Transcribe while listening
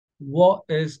What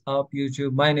is up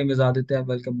YouTube? My name is Aditya and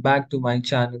welcome back to my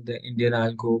channel The Indian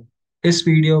Algo। इस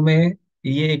video में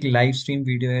ये एक live stream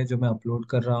video है जो मैं अपलोड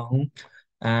कर रहा हूँ।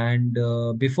 And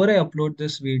before I upload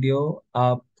this video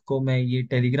आपको मैं ये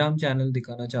टेलीग्राम चैनल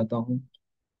दिखाना चाहता हूँ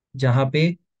जहाँ पे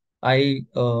आई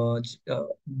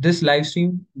this live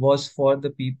stream was for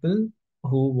the people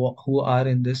who are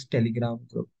in this Telegram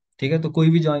group. ठीक है, तो कोई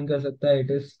भी ज्वाइन कर सकता है।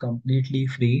 It is completely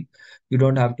free. You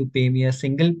don't have to पे मी a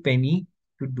single penny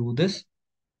to do this.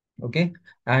 Okay.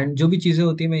 And जो भी चीजें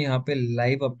होती है मैं यहाँ पे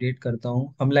लाइव अपडेट करता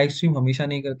हूँ। हम लाइव स्ट्रीम हमेशा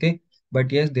नहीं करते,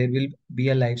 but yes there will be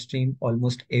a live stream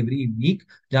almost every week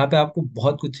जहाँ पे आपको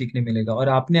बहुत कुछ सीखने मिलेगा। और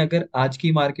आपने अगर आज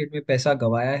की मार्केट में पैसा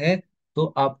गंवाया है तो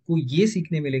आपको ये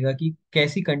सीखने मिलेगा कि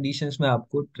कैसी कंडीशंस में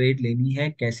आपको ट्रेड लेनी है,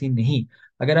 कैसी नहीं।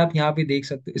 अगर आप यहाँ पे देख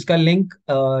सकते हो, इसका लिंक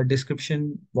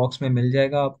डिस्क्रिप्शन बॉक्स में मिल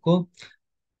जाएगा आपको।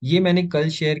 ये मैंने कल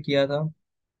शेयर किया था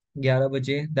 11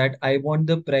 बजे, that I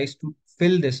want the price to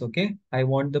fill this. Okay, I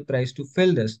want the price to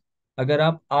fill this. अगर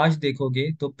आप आज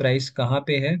देखोगे तो प्राइस कहाँ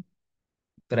पे है?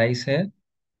 प्राइस है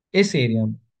इस एरिया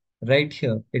में, right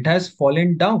here. It has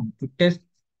fallen down to test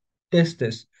test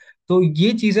this. तो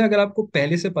ये चीजें अगर आपको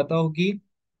पहले से पता होगी,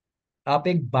 आप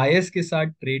एक बायस के साथ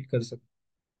ट्रेड कर सकते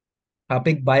आप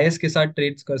एक बायस के साथ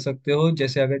ट्रेड कर सकते हो।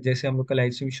 जैसे हम लोग का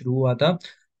लाइव स्ट्रीम शुरू हुआ था,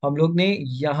 हम लोग ने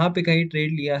यहाँ पे कहीं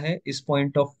ट्रेड लिया है, इस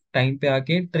पॉइंट ऑफ टाइम पे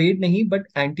आके ट्रेड नहीं बट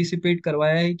एंटिसिपेट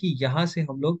करवाया है कि यहाँ से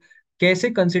हम लोग कैसे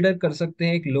कंसिडर कर सकते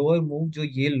हैं एक लोअर मूव जो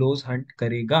ये लोज हंट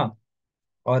करेगा।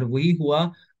 और वही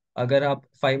हुआ। अगर आप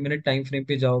 5 मिनट टाइम फ्रेम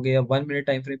पे जाओगे या 1 मिनट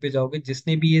टाइम फ्रेम पे जाओगे,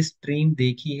 जिसने भी ये स्ट्रीम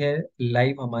देखी है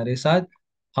लाइव हमारे साथ,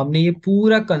 हमने ये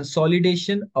पूरा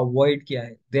कंसोलिडेशन अवॉइड किया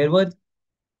है। There were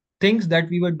things that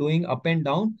we were doing up and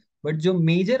down, but जो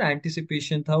मेजर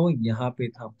एंटिसिपेशन था वो यहाँ पे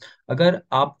था। अगर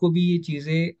आपको भी ये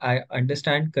चीजें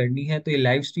अंडरस्टैंड करनी है तो ये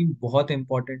लाइव स्ट्रीम बहुत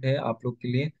इंपॉर्टेंट है आप लोग के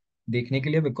लिए देखने के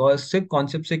लिए, बिकॉज सिर्फ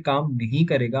कॉन्सेप्ट से काम नहीं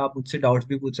करेगा। आप मुझसे डाउट्स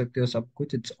भी पूछ सकते हो, सब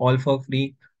कुछ इट्स ऑल फॉर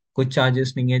फ्री। कुछ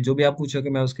चार्जेस नहीं है। जो भी आप पूछोगे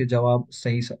मैं उसके जवाब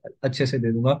अच्छे से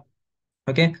दे दूंगा।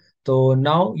 Okay, so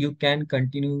now you can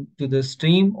continue to the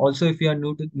stream. Also, if you are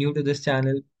new to this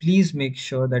channel, please make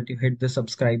sure that you hit the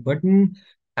subscribe button.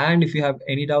 And if you have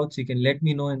any doubts, you can let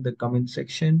me know in the comment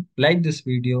section. Like this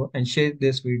video and share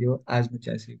this video as much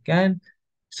as you can.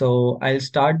 So I'll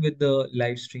start with the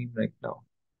live stream right now.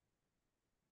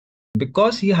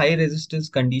 Because ये high resistance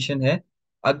condition है,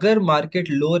 अगर market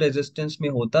low resistance में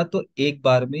होता तो एक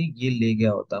बार में ये ले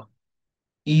गया होता।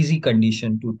 Easy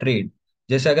condition to trade.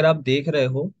 जैसे अगर आप देख रहे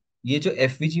हो, ये जो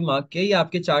एफवीजी मार्क किया ये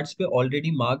आपके चार्ट्स पे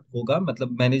ऑलरेडी मार्क होगा,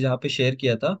 मतलब मैंने जहां पे शेयर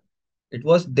किया था इट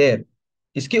वाज देयर।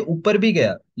 इसके ऊपर भी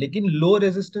गया लेकिन लो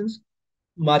रेजिस्टेंस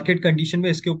मार्केट कंडीशन में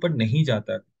इसके ऊपर नहीं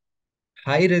जाता।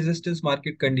 हाई रेजिस्टेंस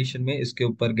मार्केट कंडीशन में इसके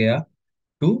ऊपर गया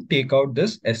to take out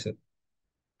this asset.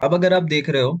 अब अगर आप देख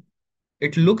रहे हो,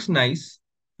 इट लुक्स नाइस,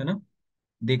 है ना?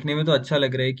 देखने में तो अच्छा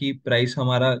लग रहा है कि प्राइस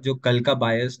हमारा जो कल का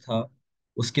बायस था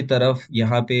उसकी तरफ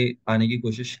यहाँ पे आने की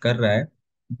कोशिश कर रहा है।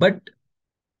 बट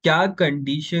क्या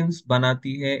कंडीशंस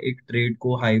बनाती है एक ट्रेड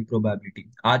को हाई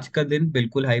प्रोबेबिलिटी? आज का दिन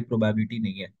बिल्कुल हाई प्रोबेबिलिटी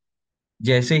नहीं है।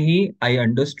 जैसे ही I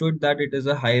understood that it is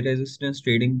a high resistance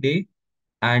trading day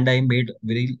and I made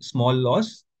very small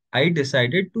loss, I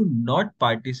decided to not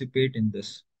participate in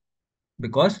this.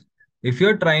 because if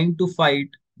you're trying to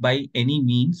fight by any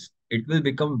means, it will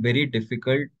become very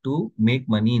difficult to make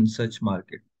money in such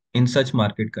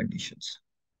market conditions।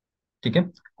 ठीक है।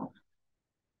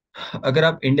 अगर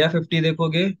आप India 50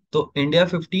 देखोगे तो India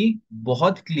 50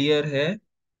 बहुत clear है।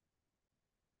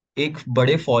 एक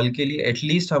बड़े फॉल के लिए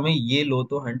एटलीस्ट हमें ये लो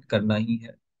तो हंट करना ही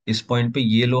है। इस पॉइंट पे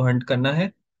ये लो हंट करना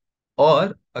है।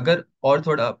 और अगर और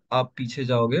थोड़ा आप पीछे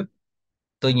जाओगे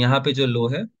तो यहाँ पे जो लो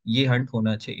है ये हंट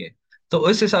होना चाहिए। तो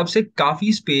उस हिसाब से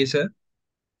काफी स्पेस है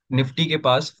निफ्टी के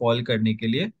पास फॉल करने के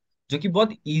लिए, जो कि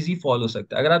बहुत इजी फॉल हो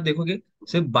सकता है। अगर आप देखोगे,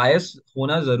 सिर्फ बायस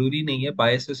होना जरूरी नहीं है,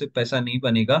 बायस से सिर्फ पैसा नहीं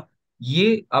बनेगा।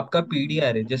 ये आपका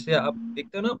पीडीआर है। जैसे आप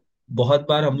देखते हो ना, बहुत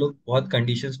बार हम लोग बहुत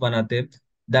कंडीशंस बनाते हैं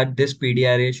that this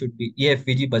PDR A should be, ये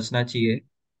एफवीजी बचना चाहिए।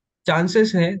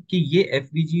 चांसेस है कि ये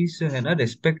एफवीजी से है ना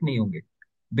रिस्पेक्ट नहीं होंगे,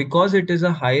 because it is a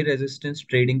high resistance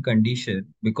trading condition.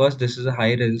 Because this is a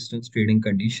high resistance trading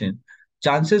condition,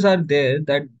 chances are there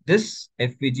that this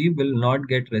FVG will not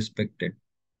get respected,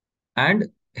 and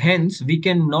hence we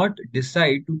cannot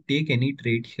decide to take any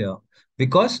trade here,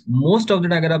 because most of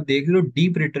the time अगर आप देख रहे हो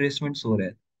deep रिट्रेसमेंट्स हो रहे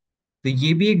हैं, तो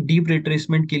ये भी एक डीप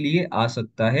रिट्रेसमेंट के लिए आ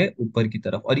सकता है ऊपर की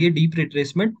तरफ। और ये डीप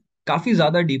रिट्रेसमेंट काफी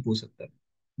ज्यादा डीप हो सकता है,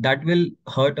 that will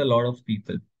hurt a lot of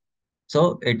people.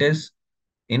 So it is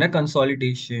in a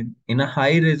consolidation in a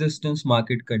high resistance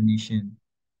market condition,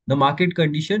 the market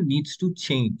condition needs to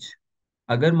change।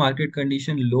 अगर मार्केट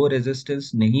कंडीशन लो रेजिस्टेंस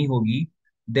नहीं होगी,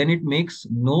 then it makes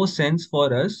no sense for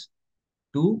us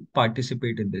to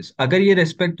participate in this. अगर ये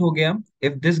respect हो गया,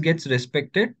 if this gets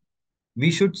respected,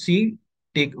 we should see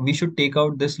we should take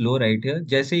out this low right here.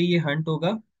 जैसे ही ये hunt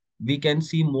होगा, we can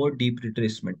see more deep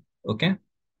retracement. Okay.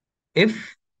 If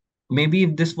maybe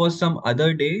if this was some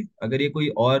other day, अगर ये कोई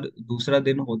और दूसरा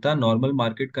दिन होता नॉर्मल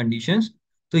मार्केट कंडीशंस,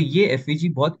 तो ये एफवीजी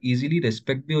बहुत इजीली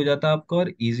रिस्पेक्ट भी हो जाता आपका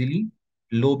और इजीली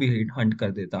लो भी हंट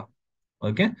कर देता.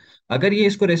 ओके. अगर ये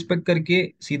इसको रेस्पेक्ट करके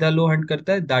सीधा लो हंट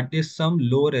करता है, that is some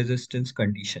low resistance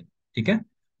condition. ठीक है.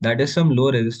 That is some low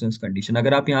resistance condition.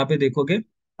 अगर आप यहाँ पे देखोगे,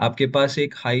 आपके पास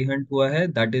एक हाई हंट हुआ है,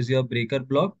 that is your breaker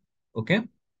block. Okay.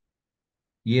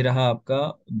 ये रहा आपका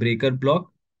ब्रेकर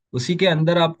ब्लॉक. उसी के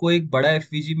अंदर आपको एक बड़ा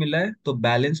एफवीजी मिला है, तो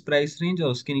बैलेंस प्राइस रेंज,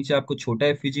 और उसके नीचे आपको छोटा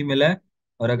एफवीजी मिला है.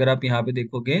 और अगर आप यहाँ पे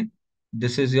देखोगे,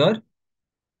 this is your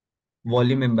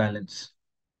volume imbalance.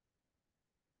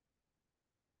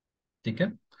 ठीक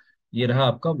है. ये रहा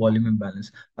आपका वॉल्यूम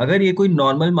इम्बैलेंस. अगर ये कोई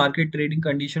नॉर्मल मार्केट ट्रेडिंग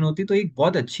कंडीशन होती तो एक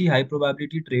बहुत अच्छी हाई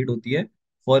प्रोबेबिलिटी ट्रेड होती है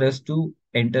for us to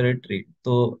enter a trade.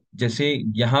 तो जैसे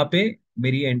यहाँ पे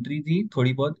मेरी एंट्री थी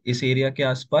थोड़ी बहुत इस एरिया के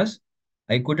आसपास.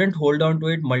 I couldn't hold on to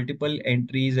it, multiple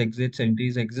entries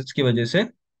exits की वजह से,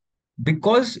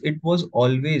 because it was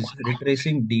always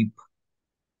retracing deep.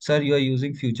 Sir you are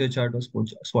using future chart और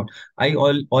spot. I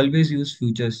always use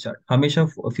futures chart, हमेशा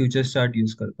फ्यूचर्स चार्ट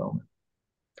यूज करता हूँ.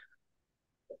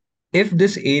 If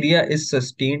this area is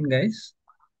sustained guys,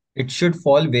 it should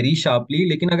fall very sharply.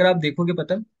 लेकिन अगर आप देखोगे,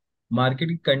 पता है मार्केट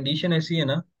की कंडीशन ऐसी है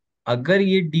ना, अगर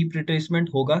ये डीप रिट्रेसमेंट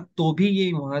होगा तो भी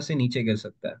ये वहां से नीचे गिर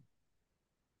सकता है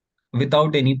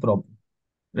without any problem.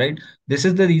 Right. This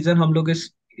is the reason हम लोग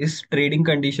इस ट्रेडिंग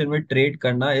कंडीशन में ट्रेड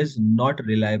करना is not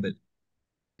reliable.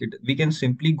 We can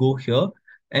simply go here,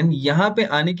 and यहाँ पे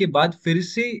आने के बाद फिर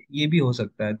से ये भी हो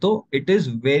सकता है. तो it is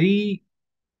very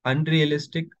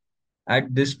unrealistic at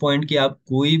this point कि आप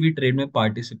कोई भी ट्रेड में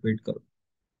पार्टिसिपेट करो.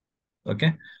 ओके.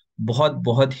 बहुत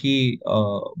बहुत ही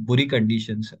बुरी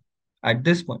कंडीशंस है एट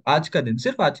दिस पॉइंट. आज का दिन,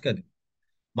 सिर्फ आज का दिन,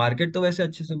 मार्केट तो वैसे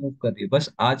अच्छे से मूव कर रही है,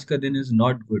 बस आज का दिन is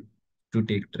not good to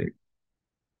take trade.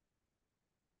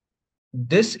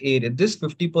 This area, this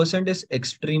 50% is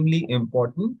extremely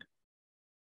important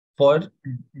for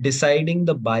deciding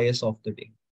the bias of the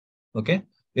day. Okay.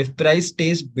 If price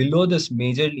stays below this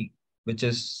majorly, which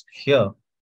is here,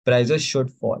 prices should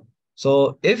fall.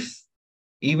 So if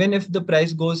even if the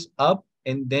price goes up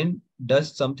and then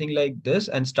does something like this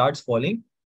and starts falling,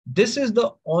 this is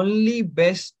the only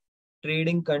best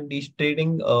trading condition,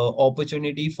 trading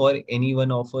opportunity for any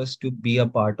one of us to be a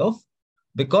part of,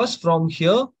 because from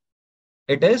here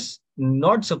it is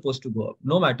not supposed to go up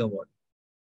no matter what.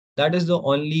 That is the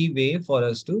only way for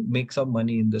us to make some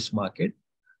money in this market.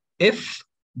 If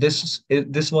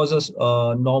this was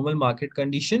a normal market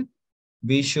condition,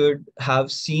 we should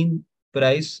have seen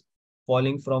price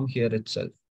falling from here itself,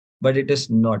 but it is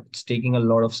not. It's taking a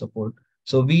lot of support,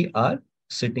 so we are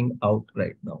sitting out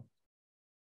right now.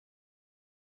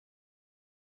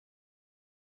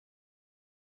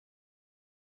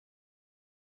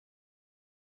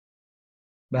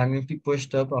 Bank Nifty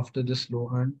pushed up after this low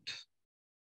hunt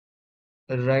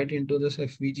right into this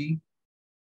FVG.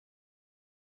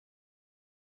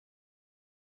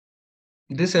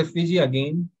 This FVG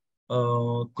again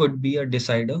could be a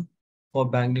decider for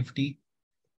Bank Nifty.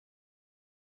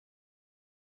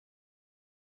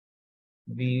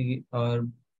 We are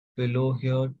below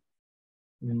here.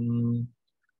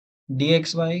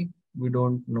 DXY, we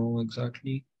don't know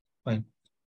exactly. Fine.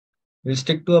 We'll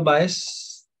stick to a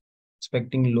bias,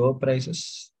 expecting lower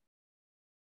prices.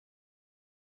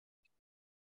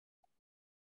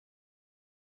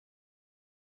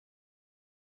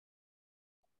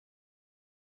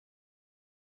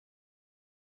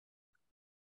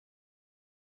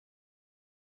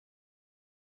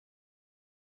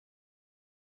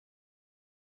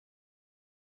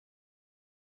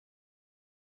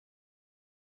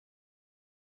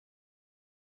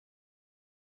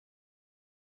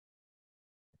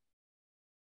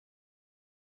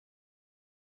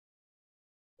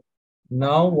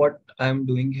 Now what I'm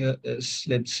doing here is,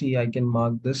 let's see, I can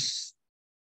mark this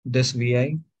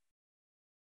VI.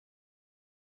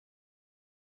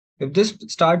 If this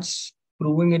starts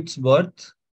proving its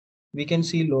worth, we can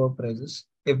see lower prices.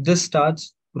 If this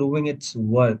starts proving its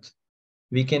worth,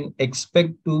 we can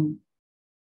expect to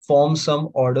form some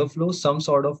order flow, some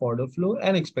sort of order flow,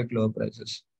 and expect lower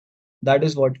prices. That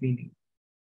is what we need.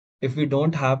 If we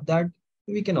don't have that,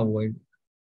 we can avoid.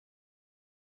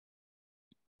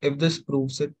 If this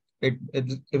proves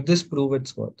if this prove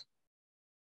its worth.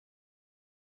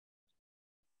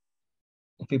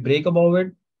 If we break above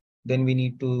it, then we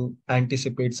need to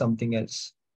anticipate something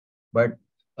else. But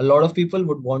A lot of people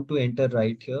would want to enter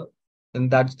right here,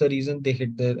 and that's the reason they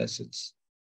hit their assets,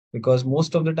 because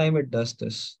most of the time it does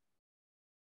this.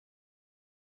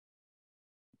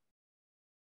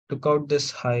 Took out this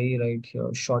high right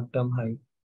here, short term high,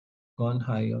 gone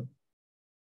higher.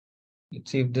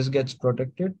 Let's see if this gets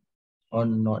protected or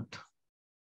not.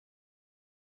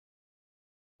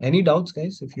 Any doubts,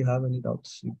 guys? If you have any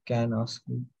doubts, you can ask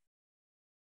me.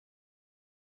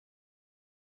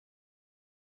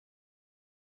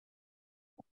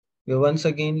 We're once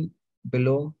again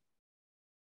below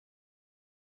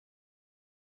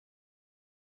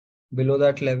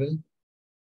that level.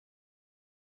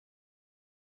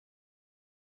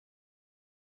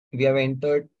 We have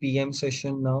entered PM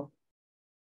session now.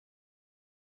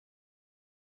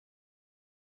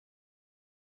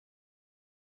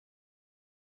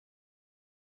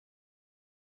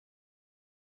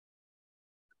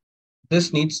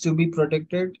 This needs to be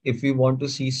protected if we want to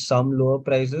see some lower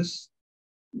prices.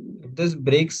 If this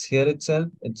breaks here itself,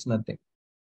 it's nothing.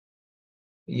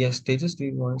 Yes, Tejas, do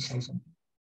you want to say something?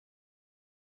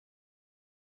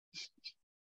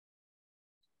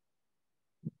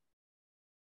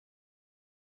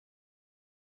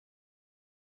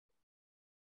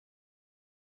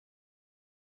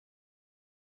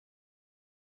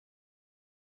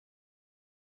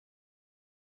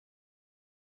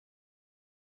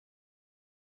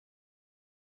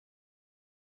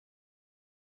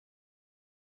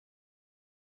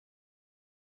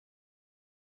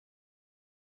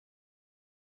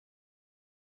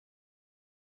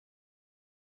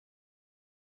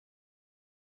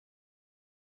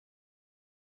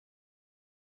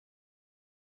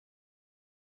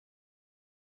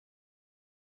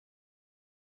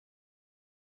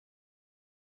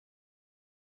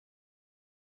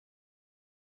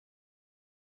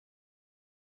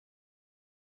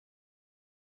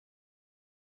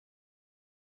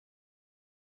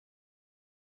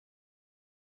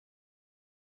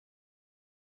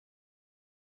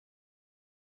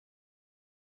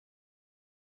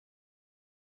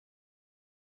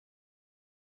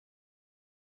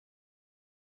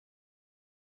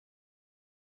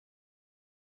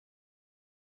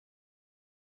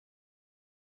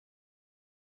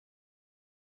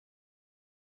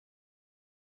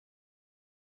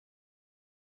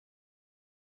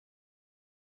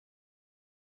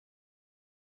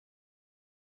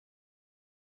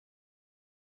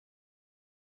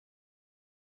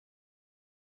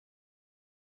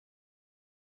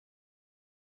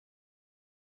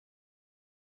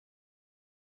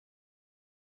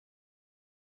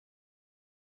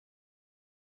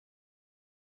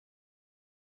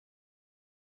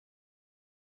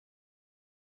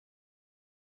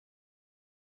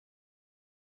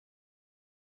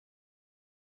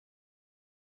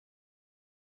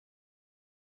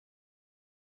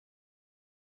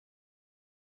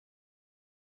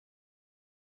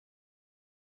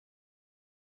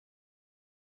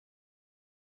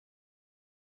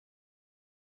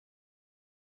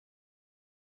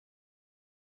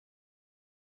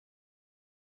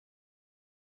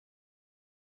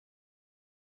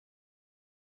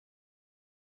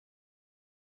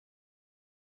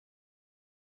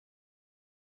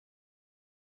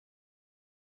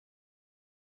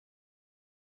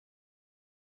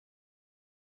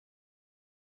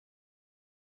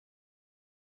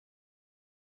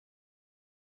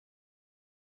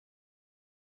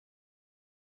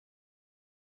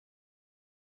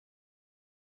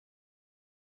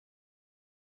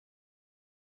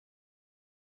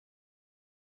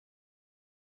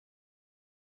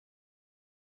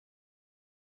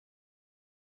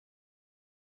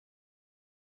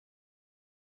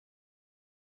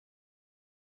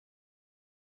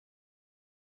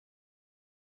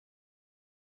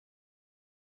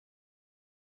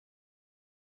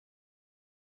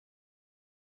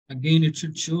 Again, it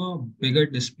should show a bigger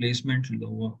displacement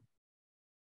lower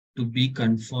to be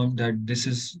confirmed that this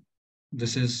is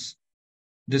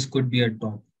this could be a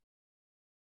top.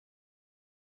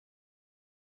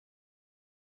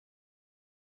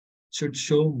 Should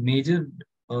show major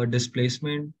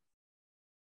displacement,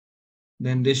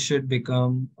 then this should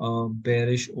become a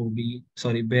bearish OB,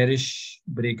 sorry, bearish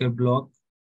breaker block,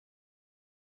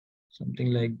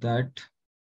 something like that.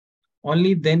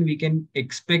 Only then we can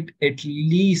expect at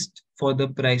least for the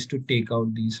price to take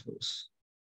out these lows.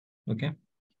 Okay.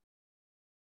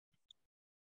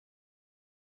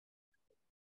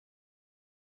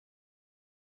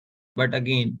 But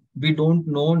again, we don't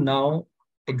know now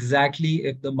exactly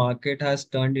if the market has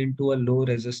turned into a low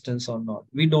resistance or not.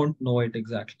 We don't know it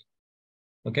exactly.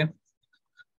 Okay.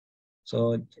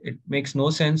 So it makes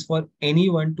no sense for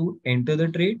anyone to enter the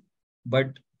trade,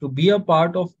 but To be a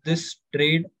part of this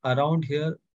trade around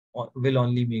here will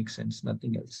only make sense,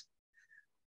 nothing else.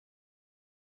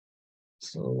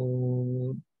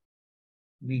 So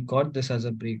we got this as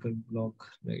a breaker block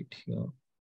right here.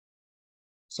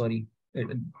 Sorry,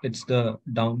 it's the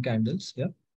down candles.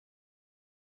 Yeah.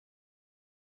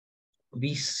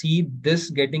 We see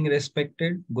this getting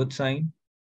respected, good sign.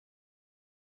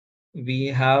 We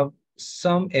have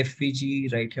some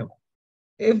FVG right here.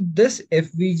 If this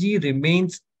FVG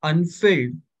remains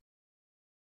unfilled,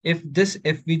 if this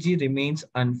FVG remains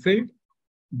unfilled,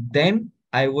 then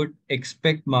I would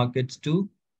expect markets to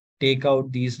take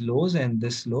out these lows and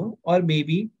this low, or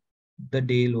maybe the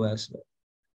day low as well.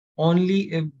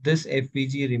 Only if this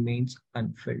FVG remains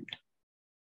unfilled.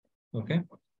 Okay.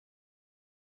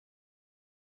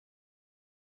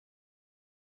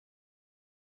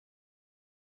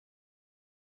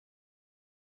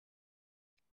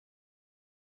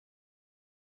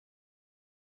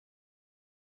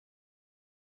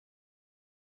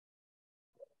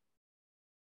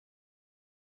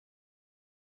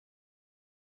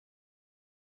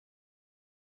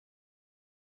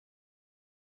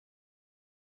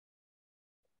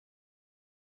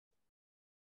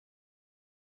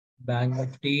 Bank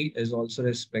Nifty is also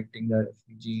respecting the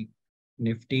FVG.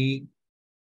 Nifty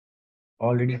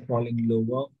already falling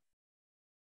lower.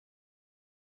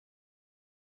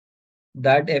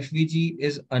 That FVG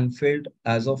is unfilled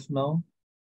as of now.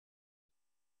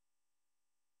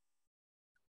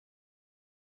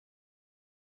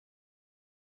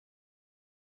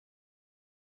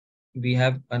 We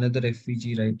have another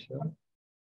FVG right here.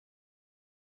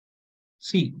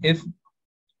 See, if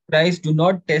price do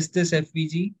not test this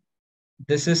FVG,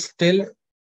 this is still,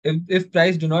 if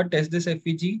price do not test this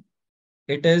FVG,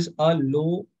 it is a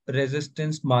low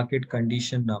resistance market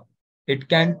condition now. It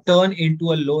can turn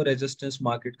into a low resistance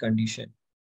market condition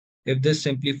if this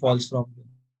simply falls from here.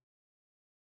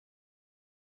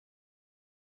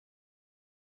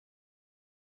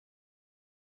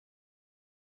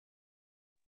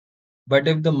 But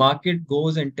if the market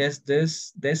goes and tests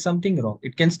this, there's something wrong.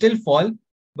 It can still fall,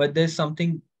 but there's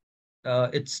something,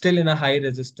 it's still in a high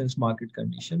resistance market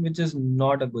condition, which is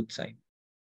not a good sign.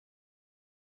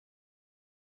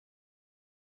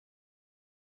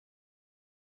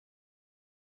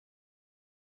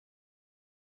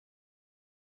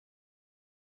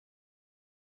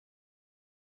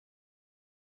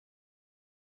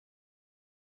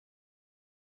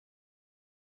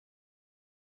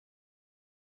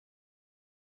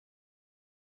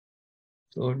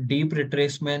 So deep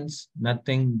retracements,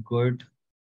 nothing good.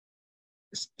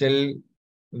 Still,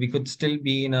 we could still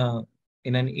be in an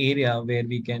area where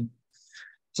we can.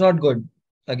 It's not good.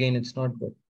 Again, it's not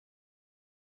good.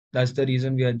 That's the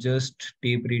reason we are just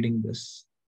tape reading this.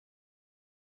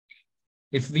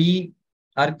 If we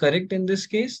are correct in this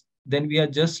case, then we are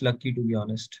just lucky, to be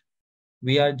honest.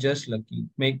 We are just lucky.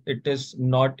 Make it is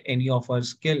not any of our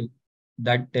skill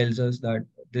that tells us that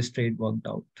this trade worked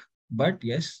out. But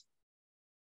yes,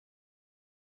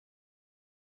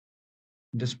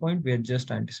 this point we are just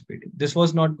anticipating. This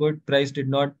was not good. Price did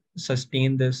not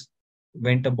sustain this,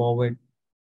 went above it.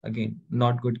 Again,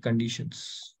 not good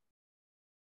conditions.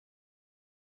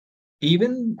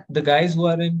 Even the guys who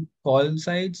are in call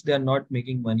sides, they are not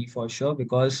making money for sure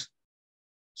because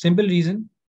simple reason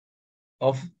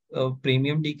of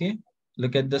premium decay.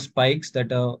 Look at the spikes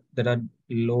that are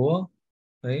lower,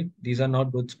 right? These are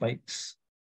not good spikes.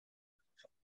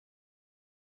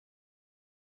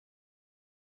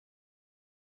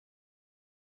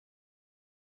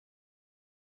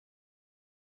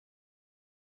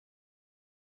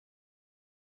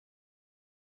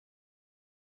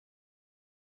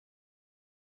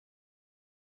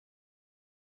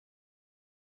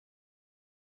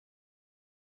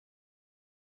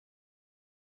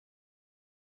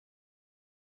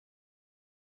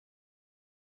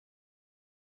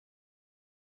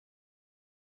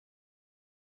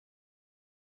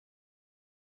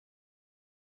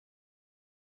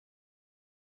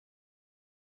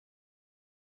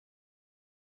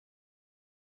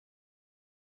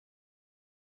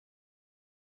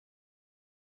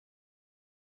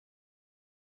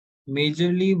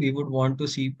 Majorly, we would want to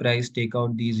see price take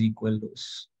out these equal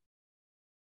lows.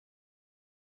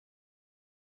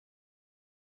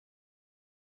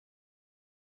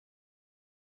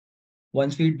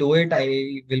 Once we do it,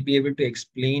 I will be able to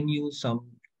explain you some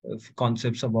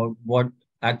concepts about what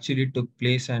actually took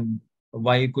place and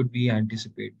why could we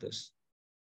anticipate this.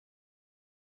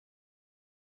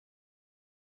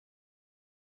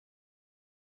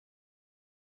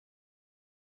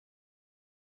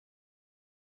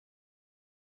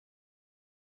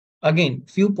 Again,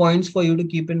 few points for you to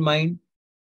keep in mind.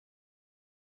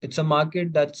 It's a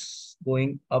market that's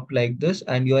going up like this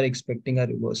and you are expecting a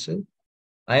reversal.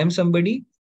 I am somebody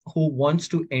who wants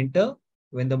to enter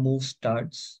when the move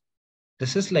starts.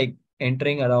 This is like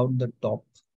entering around the top.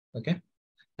 Okay.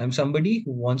 I'm somebody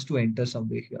who wants to enter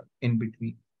somewhere here in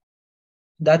between.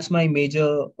 That's my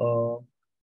major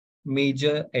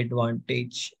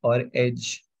advantage or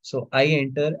edge. So I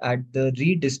enter at the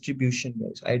redistribution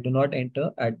price. I do not enter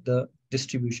at the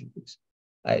distribution price.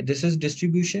 This is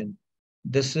distribution.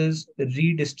 This is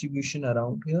redistribution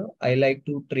around here. I like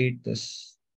to trade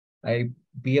this. I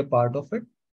be a part of it,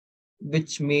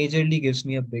 which majorly gives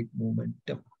me a big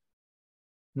momentum.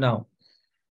 Now,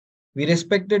 we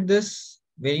respected this.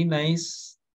 Very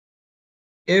nice.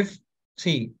 If,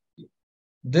 see,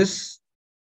 this,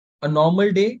 a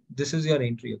normal day, this is your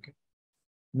entry, okay?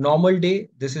 Normal day,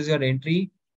 this is your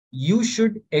entry. You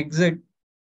should exit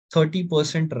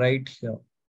 30% right here.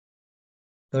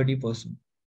 30%.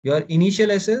 Your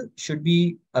initial SL should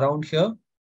be around here.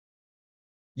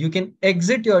 You can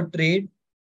exit your trade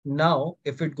now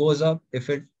if it goes up, if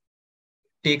it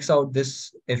takes out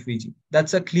this FVG.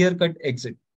 That's a clear-cut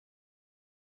exit.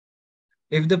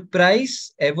 If the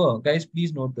price ever, guys,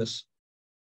 please note this.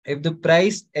 If the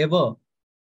price ever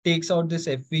takes out this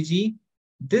FVG,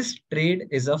 this trade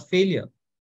is a failure.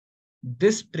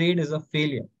 This trade is a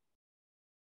failure.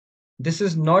 This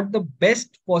is not the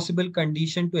best possible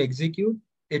condition to execute.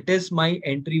 It is my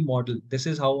entry model. This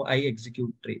is how I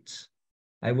execute trades.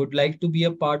 I would like to be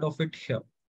a part of it here.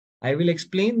 I will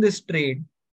explain this trade.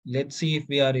 Let's see if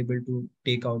we are able to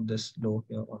take out this low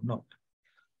here or not.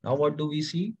 Now, what do we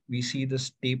see? We see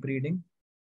this tape reading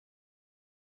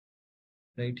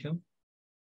right here.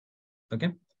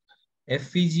 Okay.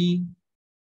 FVG,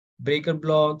 breaker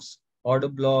blocks, order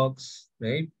blocks,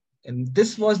 right? And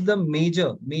this was the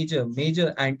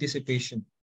major anticipation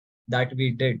that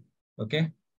we did.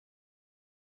 Okay.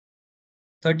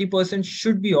 30%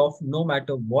 should be off no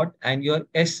matter what. And your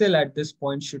SL at this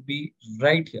point should be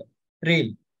right here.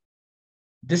 Trail.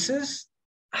 This is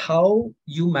how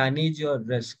you manage your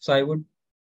risk. So I would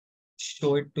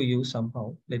show it to you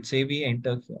somehow. Let's say we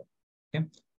enter here. Okay.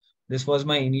 This was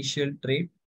my initial trade.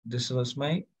 This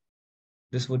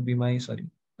would be my, sorry,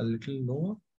 a little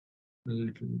lower.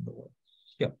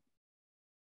 Here.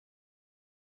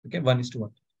 Okay,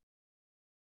 1:1.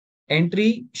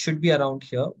 Entry should be around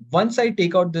here. Once I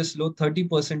take out this low,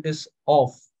 30% is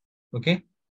off. Okay,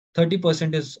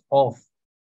 30% is off.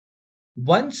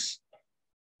 Once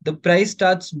the price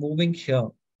starts moving here,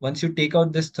 once you take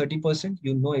out this 30%,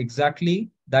 you know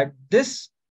exactly that this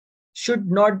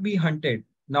should not be hunted.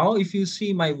 Now, if you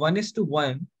see my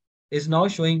 1:1 is now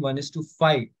showing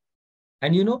 1:5.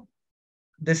 And you know,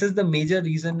 this is the major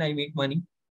reason I make money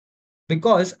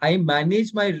because I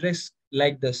manage my risk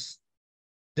like this.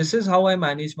 This is how I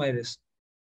manage my risk.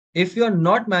 If you're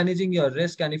not managing your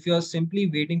risk and if you're simply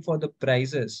waiting for the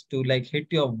prices to like hit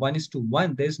your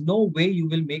 1:1, there's no way you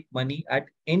will make money at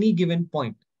any given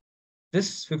point.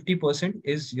 This 50%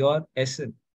 is your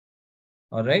SL.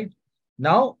 All right.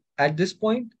 Now, at this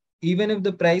point, even if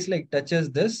the price like touches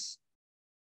this,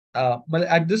 well,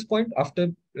 at this point,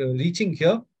 after reaching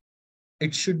here,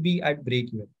 it should be at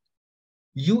break even.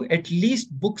 You at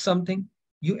least book something.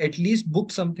 You at least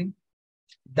book something.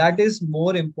 That is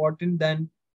more important than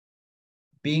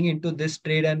being into this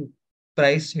trade and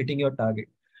price hitting your target.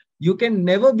 You can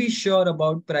never be sure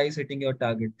about price hitting your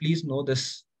target. Please know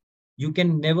this. You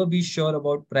can never be sure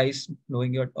about price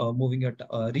knowing your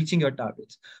reaching your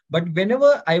targets. But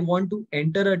whenever I want to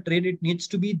enter a trade, it needs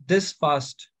to be this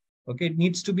fast. Okay, it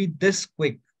needs to be this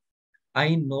quick.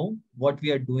 I know what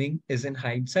we are doing is in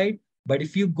hindsight, but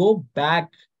if you go back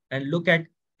and look at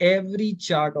every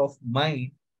chart of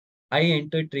mine, I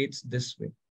enter trades this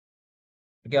way.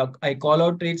 Okay, I call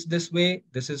out trades this way.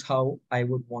 This is how I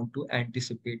would want to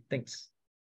anticipate things.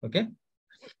 Okay.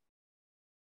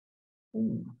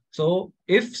 So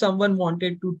if someone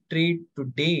wanted to trade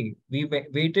today, we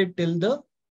waited till the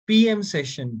PM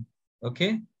session.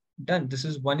 Okay, done. This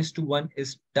is 1:1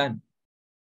 is done.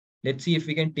 Let's see if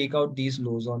we can take out these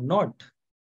lows or not.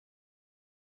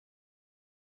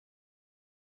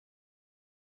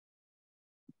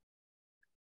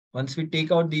 Once we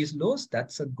take out these lows,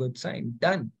 that's a good sign.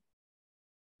 Done.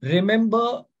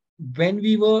 Remember when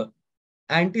we were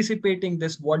anticipating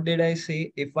this, what did I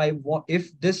say?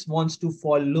 If this wants to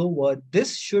fall lower,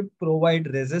 this should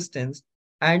provide resistance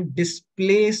and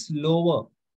displace lower.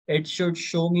 It should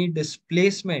show me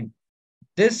displacement.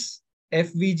 This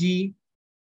FVG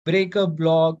breaker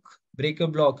block,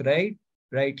 right?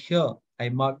 Right here. I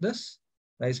mark this.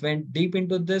 Guys went deep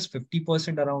into this,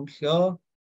 50% around here.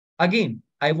 Again,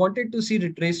 I wanted to see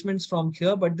retracements from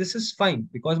here, but this is fine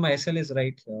because my SL is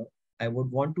right here. I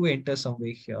would want to enter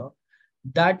somewhere here.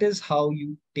 That is how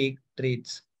you take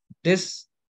trades. This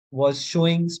was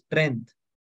showing strength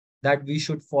that we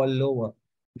should fall lower.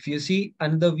 If you see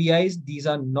another VIs, these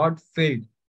are not filled.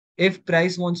 If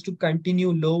price wants to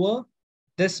continue lower,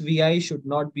 this VI should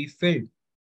not be filled.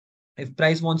 If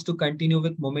price wants to continue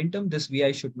with momentum, this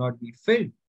VI should not be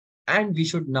filled. And we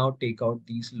should now take out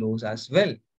these lows as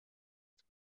well.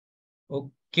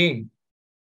 Okay.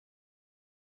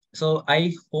 So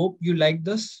I hope you like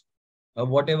this,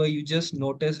 whatever you just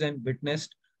noticed and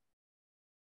witnessed.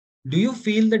 Do you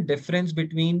feel the difference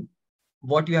between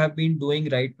what you have been doing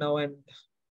right now and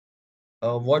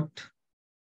what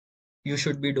you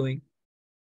should be doing?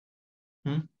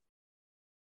 Hmm?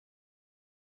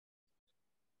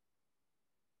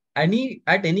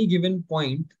 At any given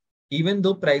point, even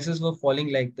though prices were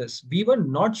falling like this, we were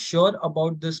not sure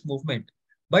about this movement.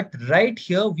 But right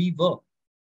here, we were.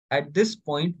 At this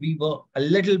point, we were a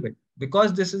little bit.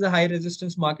 Because this is a high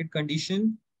resistance market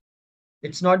condition,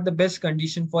 it's not the best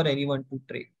condition for anyone to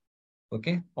trade.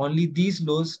 Okay. Only these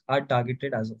lows are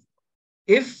targeted as of.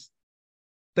 If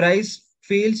price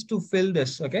fails to fill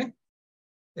this, okay.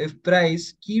 If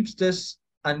price keeps this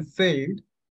unfilled,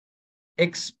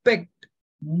 expect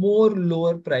more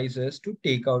lower prices to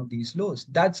take out these lows.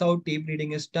 That's how tape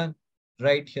reading is done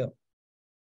right here.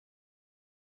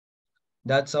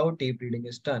 That's how tape reading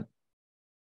is done,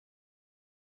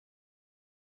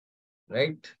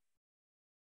 right?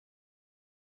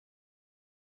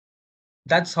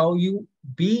 That's how you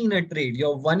be in a trade.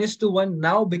 Your 1:1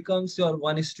 now becomes your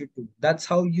 1:2. That's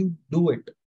how you do it.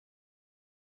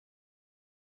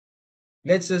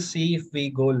 Let's just see if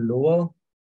we go lower.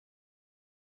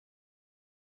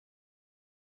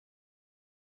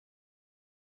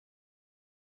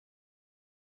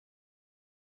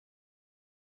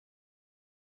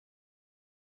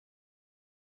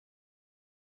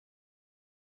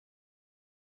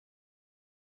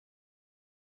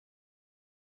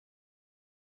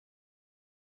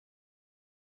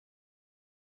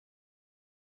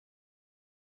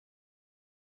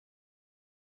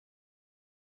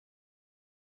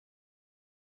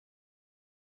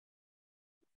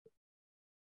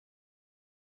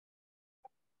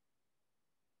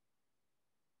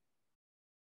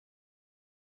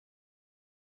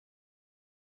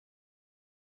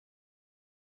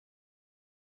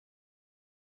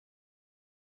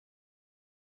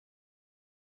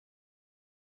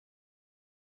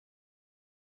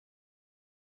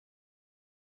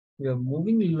 We are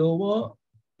moving lower.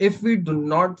 If we do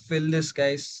not fill this,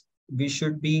 guys, it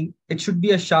should be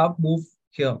a sharp move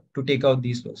here to take out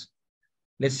these lows.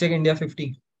 Let's check India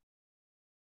 50.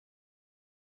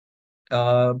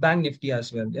 Bank Nifty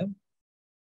as well. Yeah.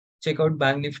 Check out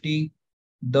Bank Nifty.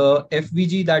 The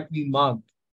FVG that we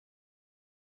marked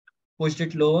pushed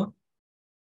it lower.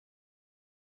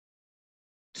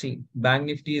 See, Bank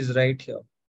Nifty is right here.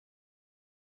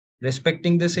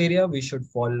 Respecting this area, we should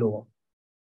fall lower.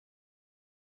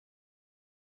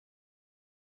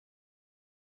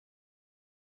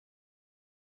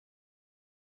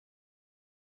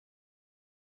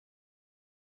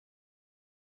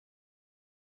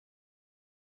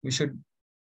 We should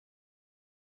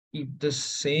keep this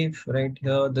safe right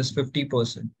here, this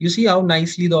 50%. You see how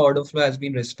nicely the order flow has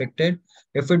been respected.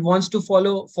 If it wants to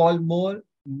fall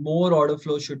more order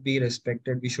flow should be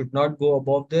respected. We should not go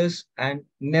above this and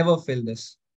never fill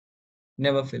this.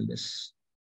 Never fill this.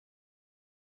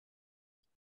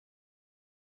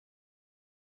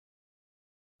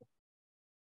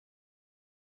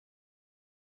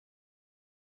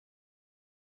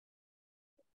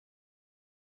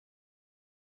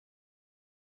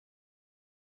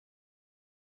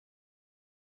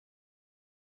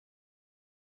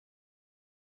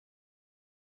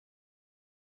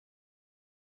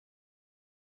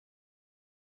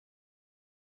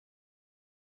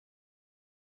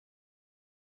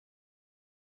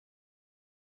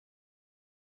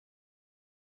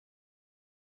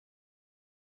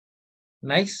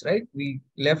 Nice, right? We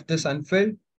left this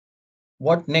unfilled.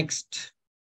 What next?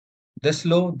 This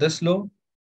low, this low.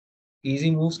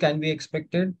 Easy moves can be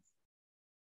expected.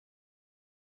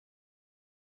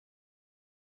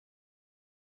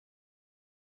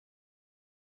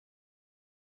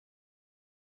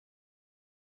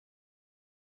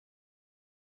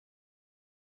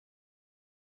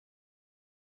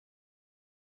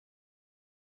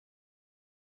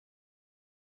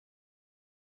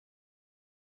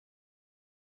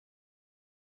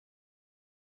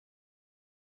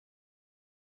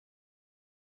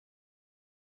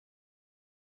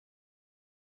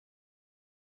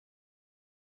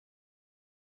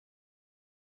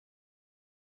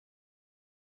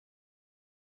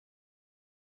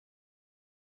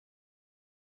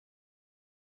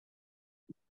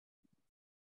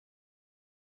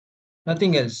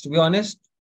 Nothing else. To be honest,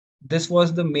 this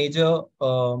was the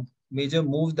major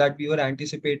move that we were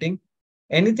anticipating.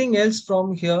 Anything else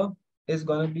from here is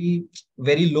going to be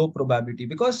very low probability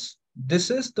because this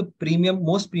is the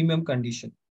most premium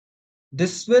condition.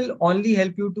 This will only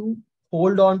help you to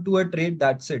hold on to a trade,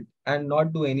 that's it, and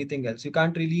not do anything else. You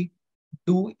can't really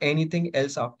do anything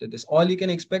else after this. All you can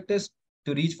expect is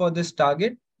to reach for this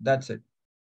target. That's it.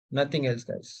 Nothing else,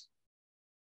 guys.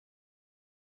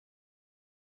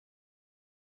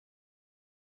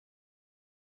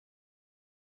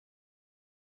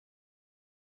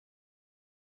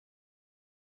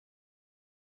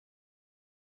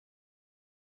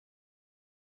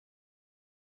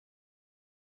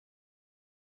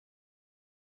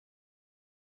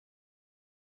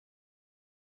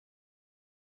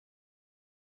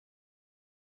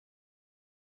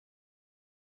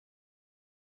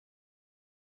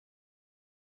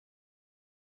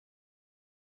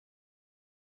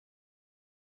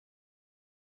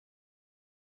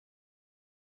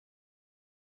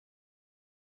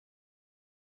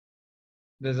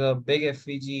 There's a big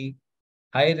FVG,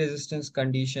 high resistance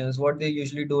conditions. What they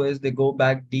usually do is they go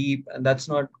back deep, and that's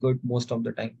not good most of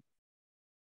the time.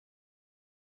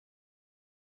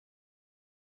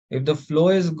 If the flow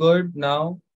is good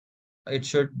now, it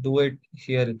should do it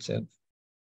here itself.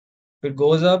 If it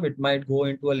goes up, it might go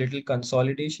into a little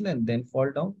consolidation and then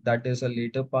fall down. That is a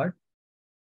later part.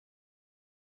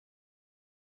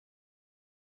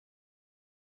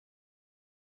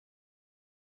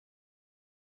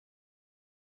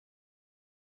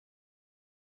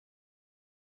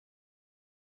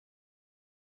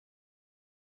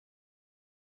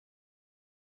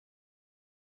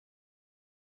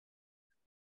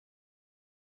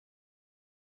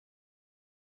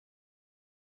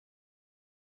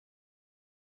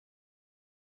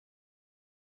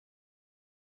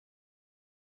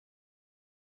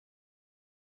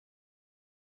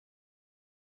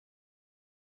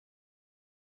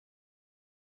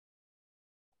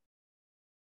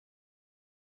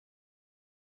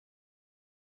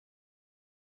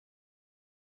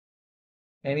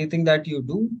 Anything that you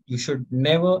do, you should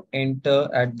never enter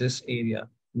at this area.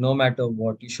 No matter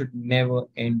what, you should never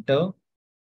enter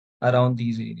around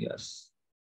these areas.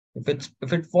 If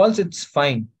it falls, it's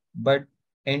fine. But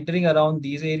entering around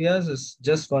these areas is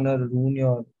just gonna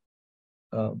ruin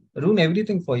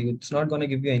everything for you. It's not gonna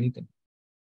give you anything.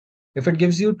 If it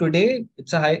gives you today,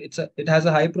 it has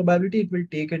a high probability it will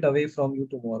take it away from you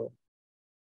tomorrow.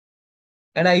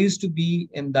 And I used to be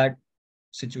in that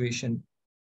situation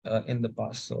in the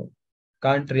past, so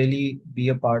can't really be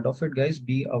a part of it, guys.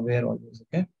 Be aware always,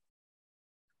 okay?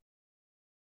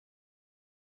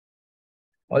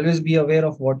 Always be aware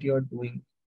of what you're doing.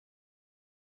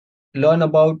 Learn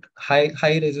about high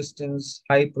resistance,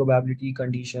 high probability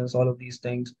conditions, all of these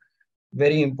things.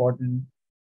 Very important.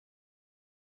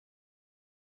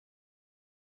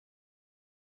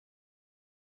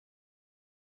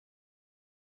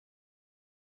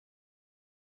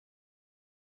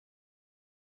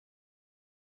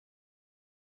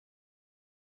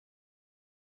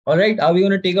 All right, are we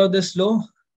going to take out this slow?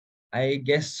 I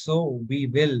guess so. We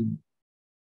will.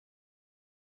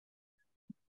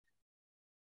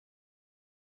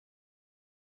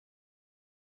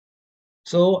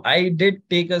 So I did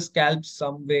take a scalp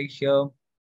somewhere here,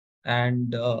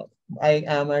 and I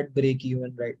am at break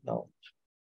even right now.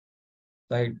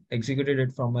 So I executed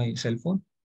it from my cell phone.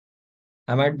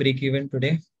 I'm at break even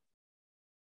today.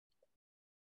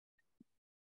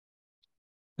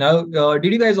 Now,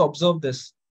 did you guys observe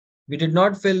this? We did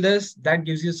not fill this. That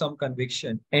gives you some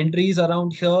conviction. Entries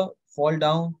around here fall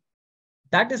down.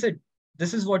 That is it.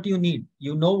 This is what you need.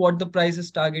 You know what the price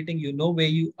is targeting. You know where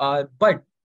you are. But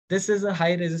this is a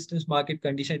high resistance market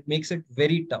condition. It makes it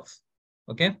very tough.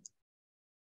 Okay.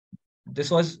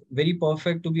 This was very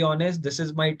perfect, to be honest. This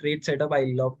is my trade setup.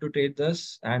 I love to trade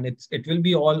this, and it will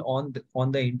be all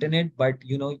on the internet. But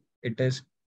you know, it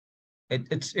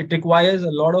requires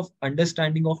a lot of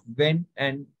understanding of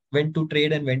when to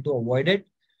trade and when to avoid it.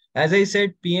 As I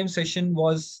said, PM session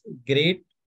was great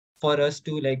for us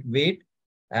to like wait.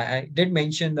 I did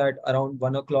mention that around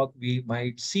 1 o'clock we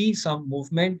might see some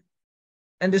movement,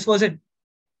 and this was it.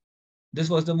 This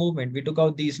was the movement. We took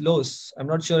out these lows. I'm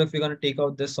not sure if we're going to take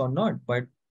out this or not, but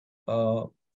uh,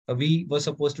 we were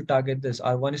supposed to target this.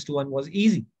 Our 1:1 was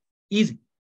easy, easy,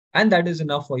 and that is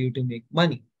enough for you to make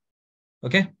money.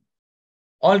 Okay.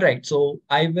 All right. So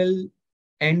I will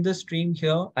end the stream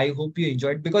here. I hope you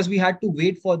enjoyed because we had to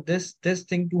wait for this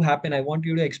thing to happen. I want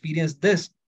you to experience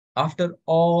this after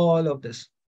all of this.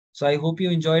 So I hope you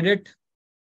enjoyed it.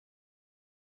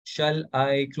 Shall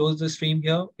I close the stream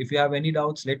here? If you have any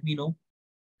doubts, let me know.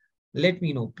 Let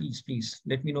me know, please, please.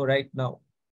 Let me know right now.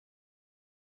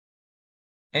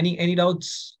 Any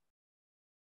doubts?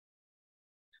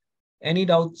 Any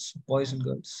doubts, boys and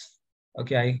girls?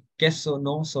 Okay, I guess so.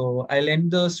 No. So I'll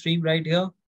end the stream right here.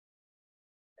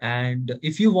 And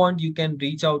if you want, you can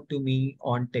reach out to me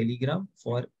on Telegram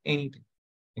for anything.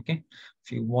 Okay.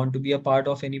 If you want to be a part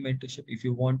of any mentorship, if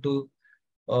you want to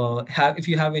if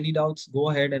you have any doubts, go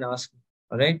ahead and ask me.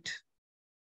 All right.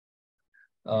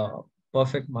 Uh,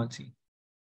 perfect, Mansi.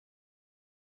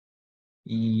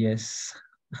 Yes.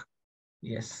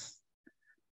 Yes.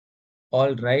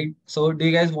 All right. So do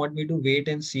you guys want me to wait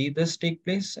and see this take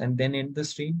place and then end the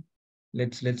stream?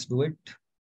 Let's do it.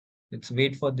 Let's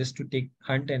wait for this to take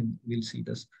hunt and we'll see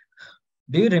this.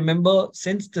 Do you remember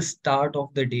since the start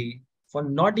of the day, for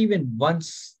not even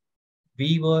once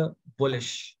we were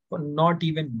bullish. For not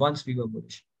even once we were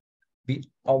bullish. We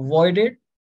avoided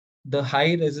the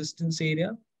high resistance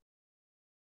area,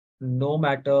 no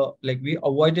matter, like we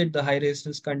avoided the high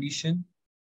resistance condition.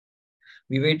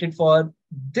 We waited for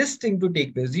this thing to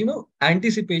take place. You know,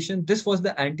 anticipation. This was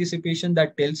the anticipation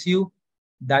that tells you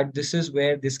that this is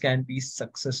where this can be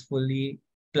successfully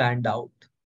planned out.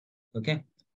 Okay.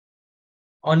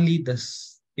 Only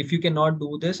this. If you cannot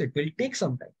do this, it will take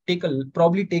some time.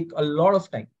 Probably take a lot of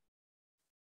time.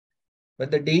 But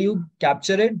the day you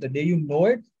capture it, the day you know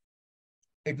it,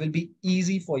 it will be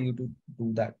easy for you to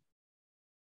do that.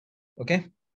 Okay.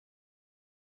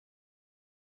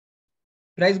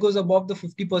 Price goes above the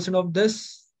 50% of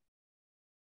this.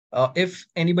 If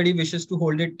anybody wishes to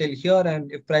hold it till here,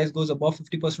 and if price goes above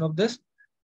 50% of this,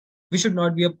 we should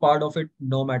not be a part of it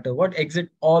no matter what. Exit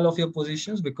all of your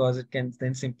positions because it can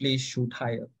then simply shoot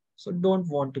higher. So don't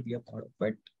want to be a part of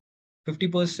it.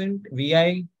 50%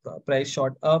 VI price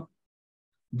shot up,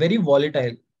 very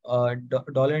volatile.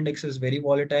 Dollar index is very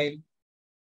volatile.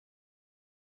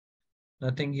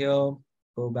 Nothing here.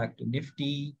 Go back to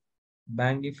Nifty,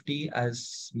 Bank Nifty,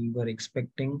 as we were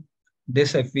expecting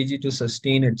this FVG to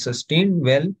sustain. It sustained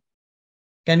well.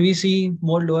 Can we see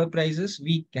more lower prices?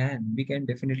 We can. We can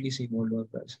definitely see more lower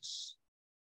prices.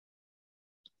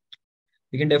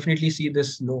 We can definitely see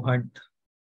this low hunt.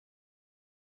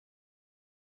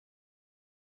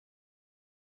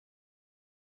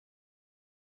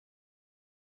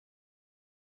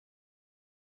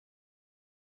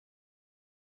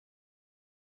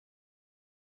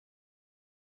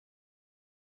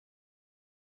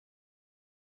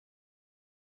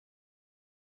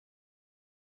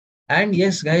 And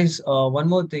yes, guys, one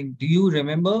more thing. Do you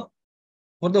remember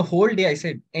for the whole day I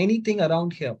said anything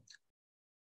around here?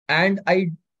 And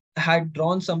I had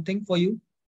drawn something for you,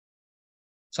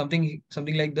 something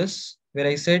like this, where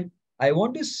I said, I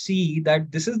want to see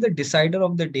that this is the decider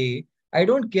of the day. I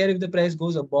don't care if the price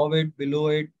goes above it, below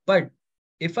it, but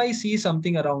if I see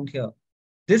something around here,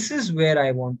 this is where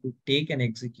I want to take and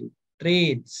execute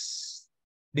trades.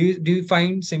 Do you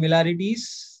find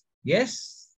similarities?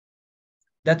 Yes,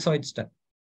 that's how it's done.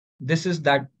 This is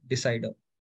that decider.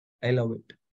 I love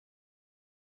it.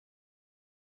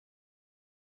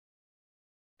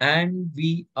 And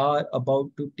we are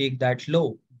about to take that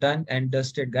low. Done and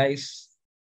dusted, guys.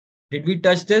 Did we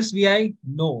touch this VI?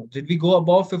 No. Did we go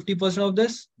above 50% of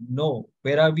this? No.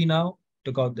 Where are we now?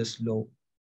 Took out this low.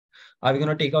 Are we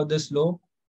going to take out this low?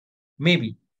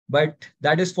 Maybe. But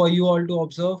that is for you all to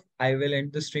observe. I will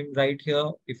end the stream right here.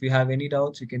 If you have any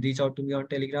doubts, you can reach out to me on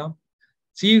Telegram.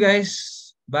 See you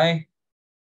guys. Bye.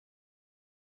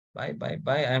 Bye, bye,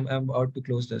 bye. I'm about to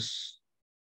close this.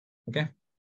 Okay.